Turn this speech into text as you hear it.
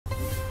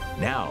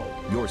Now,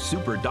 your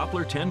Super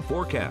Doppler 10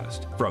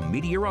 forecast from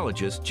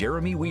meteorologist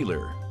Jeremy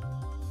Wheeler.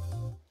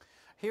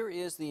 Here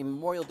is the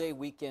Memorial Day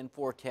weekend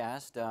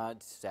forecast.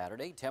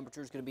 Saturday,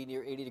 temperature is going to be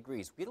near 80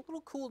 degrees. We get a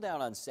little cool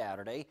down on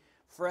Saturday.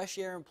 Fresh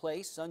air in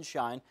place,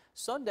 sunshine.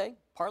 Sunday,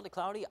 partly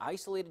cloudy,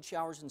 isolated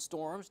showers and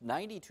storms,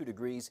 92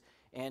 degrees,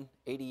 and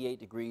 88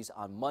 degrees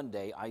on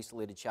Monday,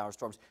 isolated shower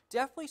storms.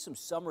 Definitely some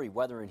summery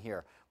weather in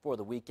here for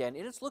the weekend,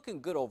 and it's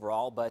looking good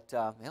overall, but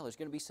there's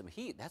going to be some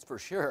heat, that's for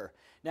sure.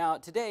 Now,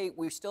 today,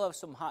 we still have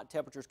some hot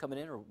temperatures coming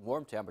in, or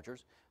warm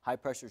temperatures. High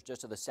pressures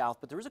just to the south,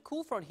 but there is a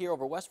cool front here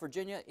over West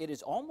Virginia. It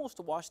is almost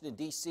to Washington,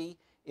 D.C.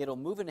 It'll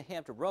move into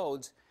Hampton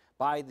Roads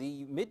by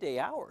the midday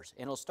hours,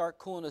 and it'll start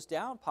cooling us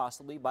down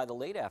possibly by the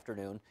late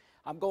afternoon.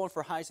 I'm going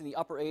for highs in the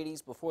upper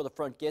 80s before the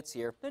front gets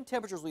here. Then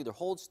temperatures will either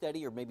hold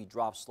steady or maybe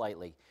drop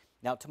slightly.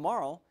 Now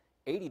tomorrow,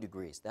 80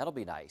 degrees. That'll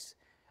be nice.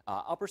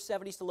 Upper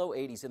 70s to low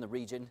 80s in the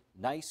region.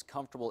 Nice,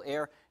 comfortable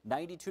air.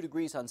 92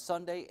 degrees on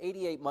Sunday,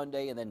 88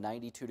 Monday, and then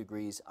 92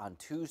 degrees on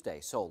Tuesday.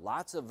 So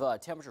lots of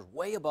temperatures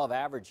way above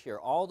average here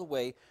all the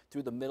way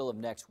through the middle of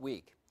next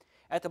week.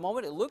 At the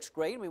moment, it looks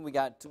great. I mean, we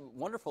got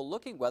wonderful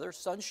looking weather,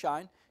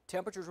 sunshine.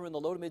 Temperatures are in the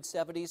low to mid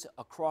 70s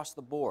across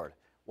the board.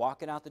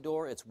 Walking out the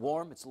door, it's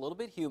warm, it's a little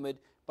bit humid,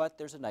 but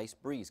there's a nice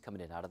breeze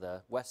coming in out of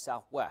the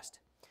west-southwest.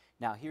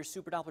 Now, here's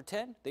Super Doppler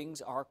 10.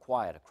 Things are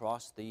quiet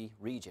across the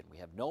region. We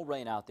have no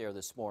rain out there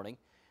this morning.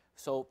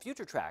 So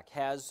Future Track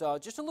has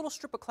just a little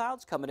strip of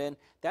clouds coming in.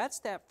 That's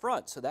that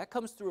front. So that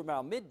comes through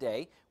around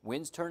midday.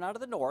 Winds turn out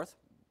of the north.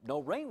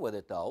 No rain with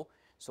it, though.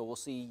 So we'll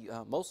see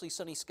mostly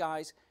sunny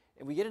skies.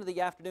 And we get into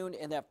the afternoon,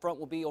 and that front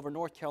will be over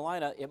North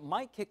Carolina. It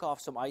might kick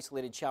off some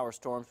isolated shower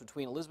storms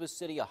between Elizabeth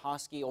City,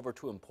 Ahoskie, over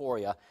to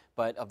Emporia,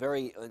 but a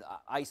very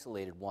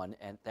isolated one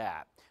at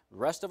that. The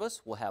rest of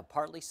us will have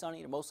partly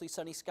sunny to mostly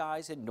sunny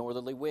skies and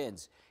northerly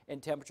winds,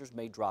 and temperatures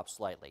may drop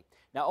slightly.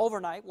 Now,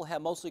 overnight, we'll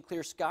have mostly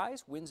clear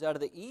skies, winds out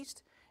of the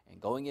east.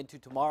 And going into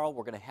tomorrow,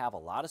 we're going to have a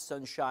lot of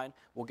sunshine.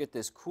 We'll get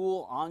this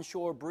cool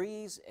onshore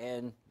breeze,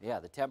 and yeah,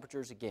 the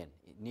temperatures again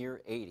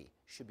near 80.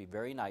 Should be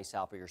very nice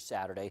out for your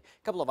Saturday.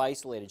 A couple of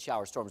isolated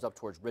shower storms up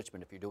towards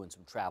Richmond if you're doing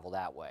some travel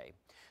that way.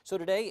 So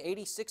today,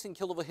 86 in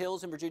Killable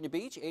Hills and Virginia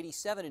Beach,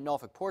 87 in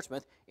Norfolk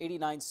Portsmouth,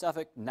 89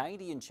 Suffolk,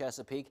 90 in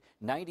Chesapeake,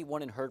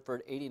 91 in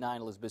Hertford,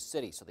 89 Elizabeth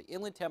City. So the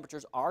inland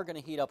temperatures are going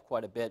to heat up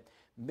quite a bit.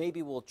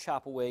 Maybe we'll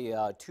chop away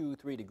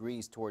 2-3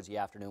 degrees towards the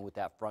afternoon with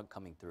that front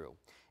coming through.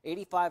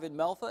 85 in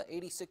Melfa,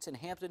 86 in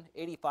Hampton,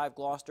 85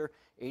 Gloucester,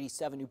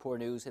 87 Newport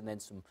News, and then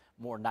some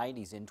more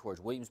 90s in towards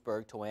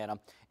Williamsburg, Toanna,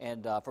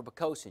 and for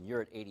Poquoson,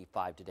 you're at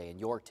 85 today in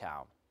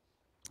Yorktown.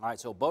 All right,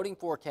 so boating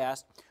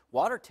forecast,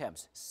 water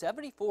temps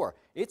 74.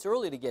 It's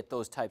early to get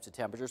those types of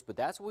temperatures, but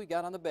that's what we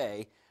got on the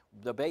bay.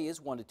 The bay is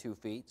 1 to 2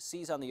 feet,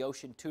 seas on the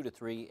ocean 2 to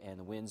 3, and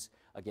the winds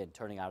again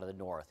turning out of the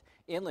north.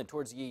 Inland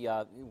towards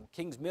the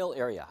Kings Mill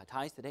area,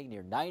 highs today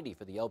near 90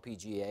 for the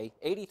LPGA,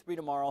 83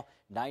 tomorrow,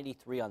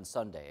 93 on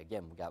Sunday.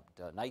 Again, we got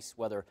nice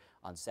weather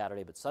on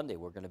Saturday, but Sunday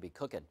we're going to be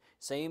cooking.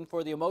 Same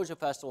for the Umoja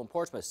Festival in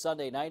Portsmouth,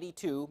 Sunday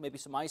 92, maybe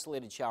some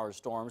isolated shower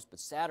storms, but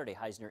Saturday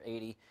highs near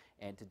 80,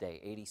 and today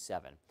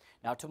 87.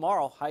 Now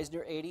tomorrow, highs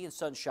near 80 and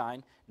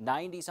sunshine,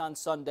 90s on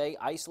Sunday,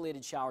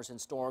 isolated showers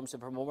and storms,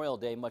 and for Memorial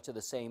Day, much of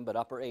the same, but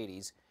upper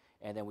 80s.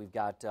 And then we've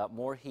got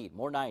more heat,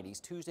 more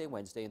 90s Tuesday,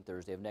 Wednesday, and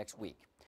Thursday of next week.